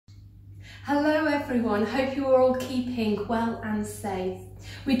Hello everyone, hope you are all keeping well and safe.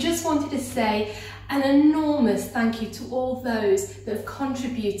 We just wanted to say an enormous thank you to all those that have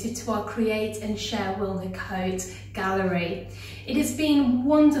contributed to our Create and Share Wilnecote Gallery. It has been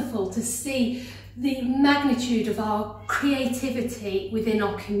wonderful to see the magnitude of our creativity within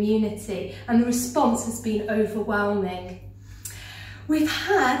our community, and the response has been overwhelming. We've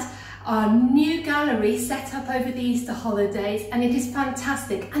had our new gallery set up over the Easter holidays and it is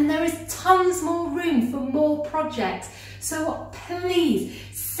fantastic, and there is tons more room for more projects, so please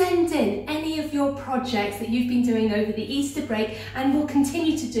send in any of your projects that you've been doing over the Easter break and will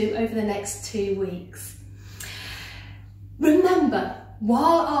continue to do over the next 2 weeks. Remember,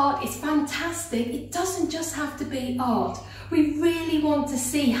 while art is fantastic, it doesn't just have to be art. We really want to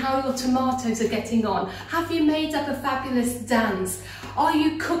see how your tomatoes are getting on. Have you made up a fabulous dance? Are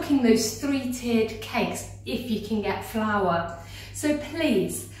you cooking those 3-tiered cakes if you can get flour? So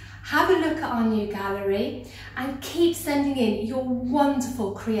please have a look at our new gallery and keep sending in your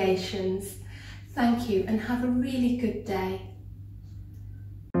wonderful creations. Thank you and have a really good day.